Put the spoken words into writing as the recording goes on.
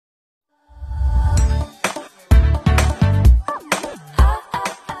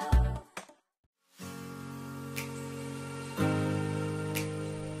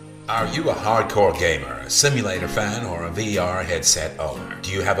Are you a hardcore gamer, a simulator fan, or a VR headset owner?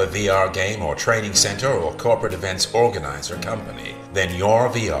 Do you have a VR game or training center or corporate events organizer company? Then Your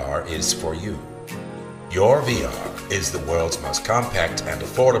VR is for you. Your VR is the world's most compact and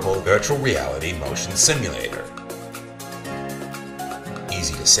affordable virtual reality motion simulator.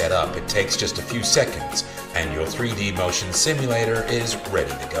 Easy to set up, it takes just a few seconds, and your 3D motion simulator is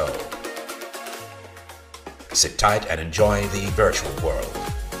ready to go. Sit tight and enjoy the virtual world.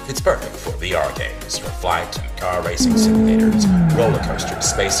 It's perfect for VR games, for flight and car racing simulators, roller coasters,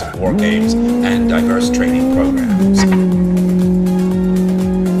 space and war games, and diverse training programs.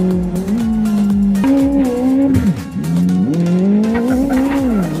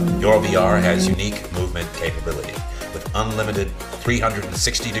 Your VR has unique movement capability with unlimited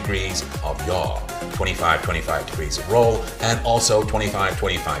 360 degrees of yaw, 25 degrees of roll, and also 25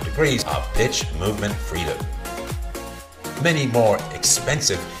 degrees of pitch movement freedom. Many more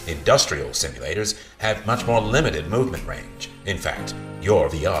expensive industrial simulators have much more limited movement range. In fact, Your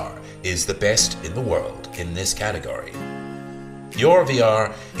VR is the best in the world in this category. Your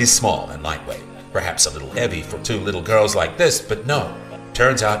VR is small and lightweight, perhaps a little heavy for two little girls like this, but no,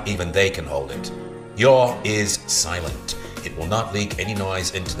 turns out even they can hold it. Your is silent. It will not leak any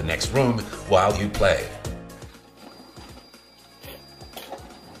noise into the next room while you play.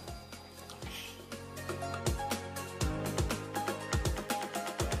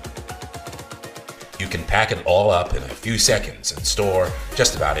 You can pack it all up in a few seconds and store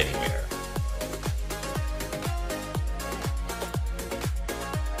just about anywhere.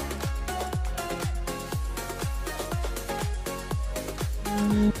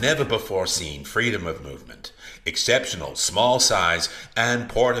 Never before seen freedom of movement, exceptional small size, and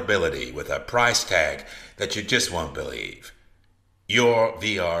portability with a price tag that you just won't believe. Your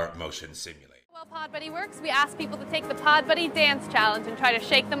VR motion simulator. Well, Podbudy works. We ask people to take the Podbudy Dance Challenge and try to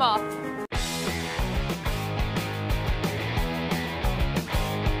shake them off.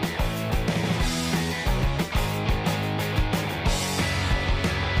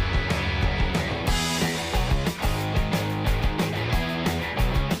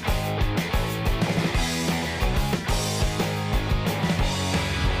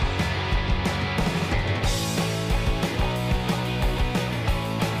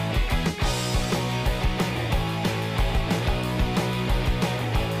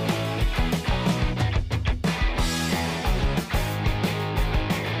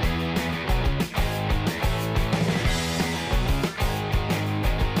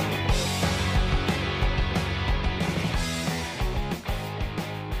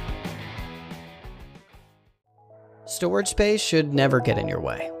 Storage space should never get in your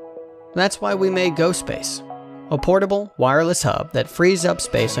way. That's why we made GOSPACE, a portable, wireless hub that frees up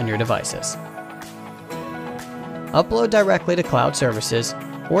space on your devices. Upload directly to cloud services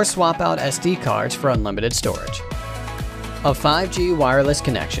or swap out SD cards for unlimited storage. A 5G wireless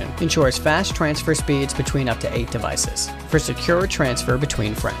connection ensures fast transfer speeds between up to 8 devices for secure transfer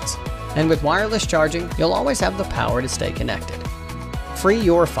between friends. And with wireless charging, you'll always have the power to stay connected. Free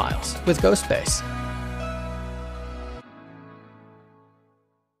your files with GOSPACE.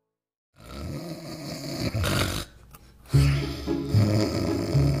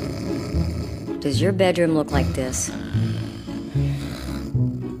 Does your bedroom look like this?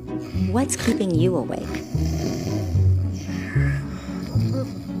 What's keeping you awake?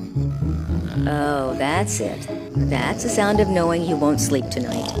 Oh, that's it. That's the sound of knowing you won't sleep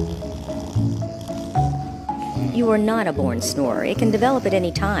tonight. You are not a born snorer. It can develop at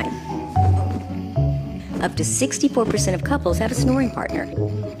any time. Up to 64% of couples have a snoring partner,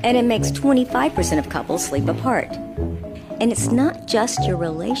 and it makes 25% of couples sleep apart. And it's not just your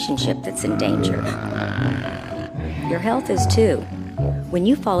relationship that's in danger. Your health is too. When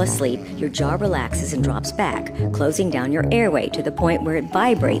you fall asleep, your jaw relaxes and drops back, closing down your airway to the point where it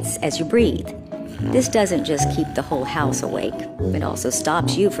vibrates as you breathe. This doesn't just keep the whole house awake. It also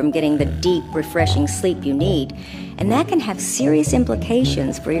stops you from getting the deep, refreshing sleep you need, and that can have serious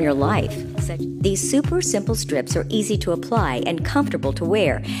implications for your life. These super simple strips are easy to apply and comfortable to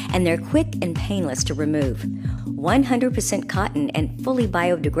wear, and they're quick and painless to remove. 100% cotton and fully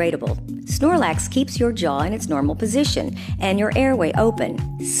biodegradable, Snorlax keeps your jaw in its normal position and your airway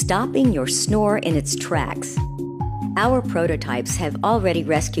open, stopping your snore in its tracks. Our prototypes have already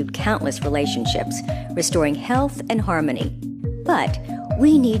rescued countless relationships, restoring health and harmony. But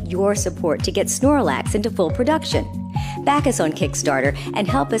we need your support to get Snorlax into full production. Back us on Kickstarter and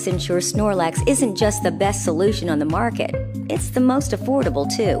help us ensure Snorlax isn't just the best solution on the market, it's the most affordable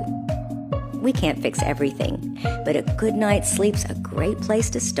too. We can't fix everything, but a good night's sleep's a great place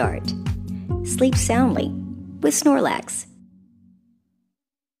to start. Sleep soundly with Snorlax.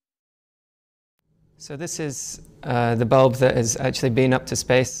 So this is the bulb that has actually been up to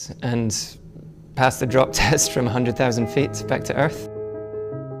space and passed the drop test from 100,000 feet back to Earth.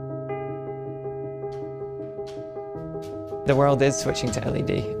 The world is switching to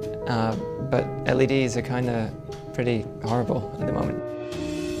LED, but LEDs are kind of pretty horrible at the moment.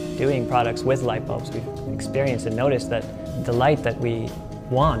 Doing products with light bulbs, we've experienced and noticed that the light that we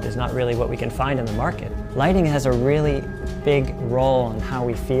want is not really what we can find in the market. Lighting has a really big role in how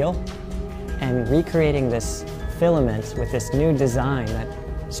we feel, and recreating this filament with this new design that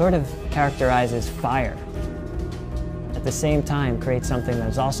sort of characterizes fire, at the same time creates something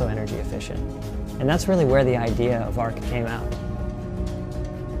that's also energy efficient. And that's really where the idea of ARC came out.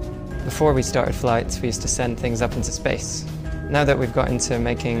 Before we started flights, we used to send things up into space. Now that we've got into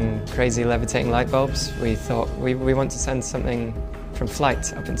making crazy levitating light bulbs, we thought we want to send something from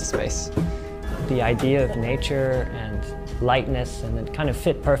flight up into space. The idea of nature and lightness, and it kind of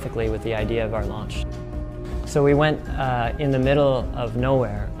fit perfectly with the idea of our launch. So we went in the middle of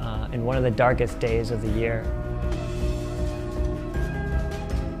nowhere in one of the darkest days of the year.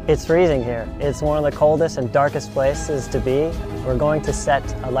 It's freezing here. It's one of the coldest and darkest places to be. We're going to set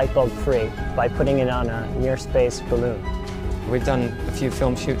a light bulb free by putting it on a near-space balloon. We've done a few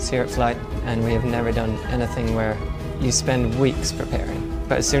film shoots here at Flight, and we have never done anything where you spend weeks preparing.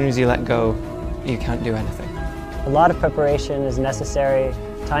 But as soon as you let go, you can't do anything. A lot of preparation is necessary.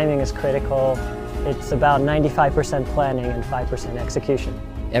 Timing is critical. It's about 95% planning and 5% execution.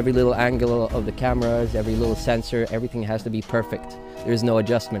 Every little angle of the cameras, every little sensor, everything has to be perfect. There's no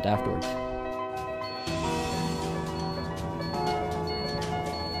adjustment afterwards.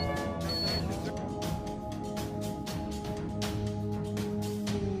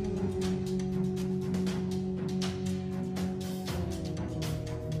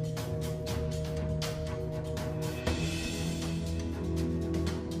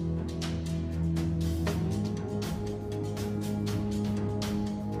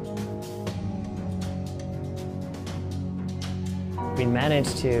 We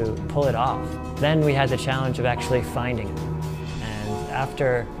managed to pull it off. Then we had the challenge of actually finding it. And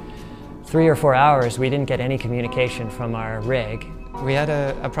after 3 or 4 hours, we didn't get any communication from our rig. We had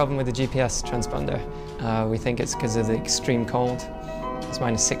a problem with the GPS transponder. We think it's because of the extreme cold. It's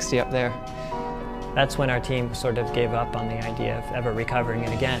 -60 up there. That's when our team sort of gave up on the idea of ever recovering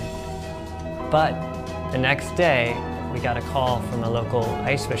it again. But the next day, we got a call from a local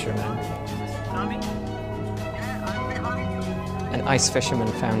ice fisherman. An ice fisherman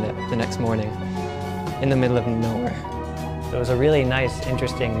found it the next morning in the middle of nowhere. It was a really nice,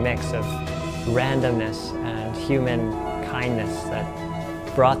 interesting mix of randomness and human kindness that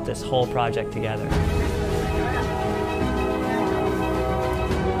brought this whole project together.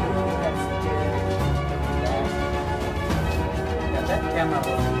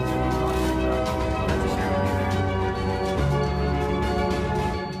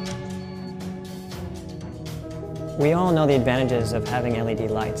 We all know the advantages of having LED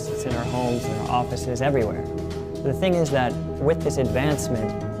lights. It's in our homes, in our offices, everywhere. The thing is that with this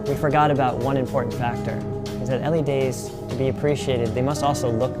advancement, we forgot about one important factor, is that LEDs, to be appreciated, they must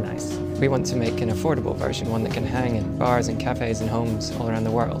also look nice. We want to make an affordable version, one that can hang in bars and cafes and homes all around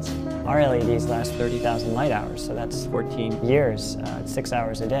the world. Our LEDs last 30,000 light hours, so that's 14 years, 6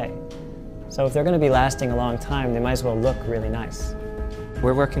 hours a day. So if they're going to be lasting a long time, they might as well look really nice.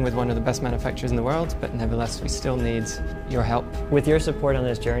 We're working with one of the best manufacturers in the world, but nevertheless, we still need your help. With your support on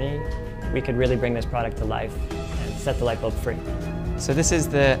this journey, we could really bring this product to life and set the light bulb free. So this is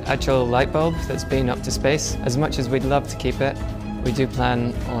the actual light bulb that's been up to space. As much as we'd love to keep it, we do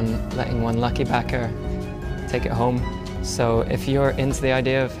plan on letting one lucky backer take it home. So if you're into the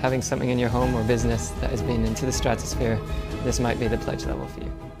idea of having something in your home or business that has been into the stratosphere, this might be the pledge level for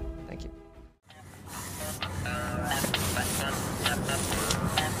you. Thank you.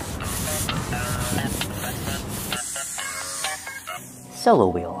 Solo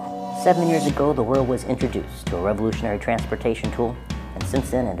Wheel. 7 years ago, the world was introduced to a revolutionary transportation tool, and since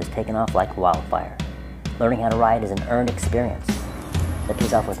then it has taken off like wildfire. Learning how to ride is an earned experience that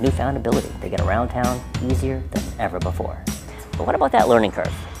pays off with newfound ability to get around town easier than ever before. But what about that learning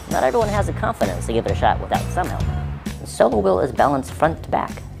curve? Not everyone has the confidence to give it a shot without some help. The Solo Wheel is balanced front to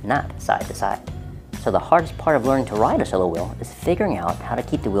back, not side to side. So the hardest part of learning to ride a Solo Wheel is figuring out how to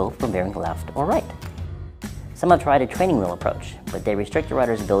keep the wheel from veering left or right. Some have tried a training wheel approach, but they restrict the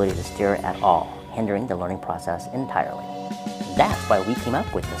rider's ability to steer at all, hindering the learning process entirely. That's why we came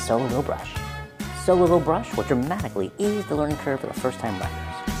up with the Solo Wheel Brush. Solo Wheel Brush will dramatically ease the learning curve for the first-time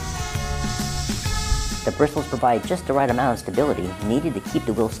riders. The bristles provide just the right amount of stability needed to keep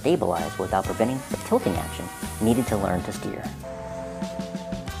the wheel stabilized without preventing the tilting action needed to learn to steer.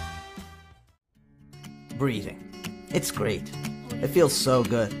 breathing. It's great. It feels so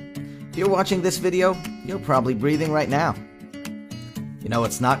good. If you're watching this video, you're probably breathing right now. You know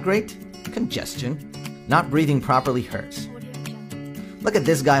what's not great? Congestion. Not breathing properly hurts. Look at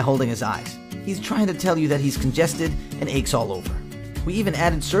this guy holding his eyes. He's trying to tell you that he's congested and aches all over. We even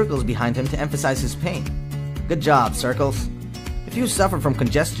added circles behind him to emphasize his pain. Good job, circles. If you suffer from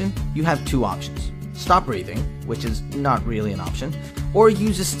congestion, you have two options. Stop breathing, which is not really an option, or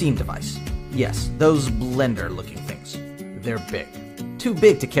use a steam device. Yes, those blender-looking things. They're big. Too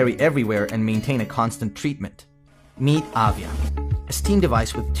big to carry everywhere and maintain a constant treatment. Meet Avia, a steam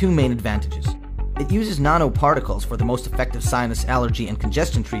device with two main advantages. It uses nanoparticles for the most effective sinus, allergy, and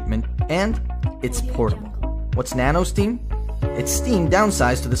congestion treatment, and it's portable. What's nano steam? It's steam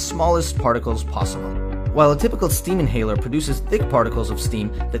downsized to the smallest particles possible. While a typical steam inhaler produces thick particles of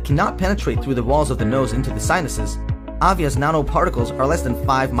steam that cannot penetrate through the walls of the nose into the sinuses, Avia's nanoparticles are less than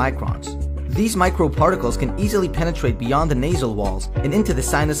 5 microns. These microparticles can easily penetrate beyond the nasal walls and into the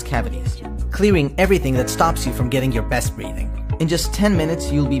sinus cavities, clearing everything that stops you from getting your best breathing. In just 10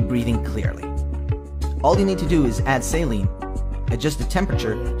 minutes, you'll be breathing clearly. All you need to do is add saline, adjust the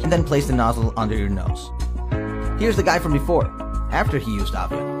temperature, and then place the nozzle under your nose. Here's the guy from before, after he used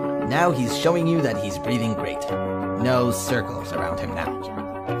Avia. Now he's showing you that he's breathing great. No circles around him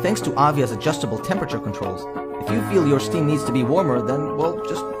now. Thanks to Avia's adjustable temperature controls, if you feel your steam needs to be warmer, then, well,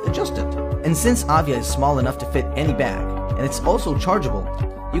 just adjust it. And since Avia is small enough to fit any bag, and it's also chargeable,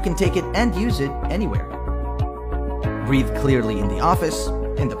 you can take it and use it anywhere. Breathe clearly in the office,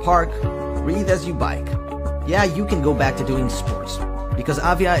 in the park, breathe as you bike. Yeah, you can go back to doing sports, because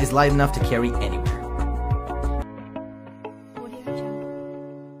Avia is light enough to carry anywhere.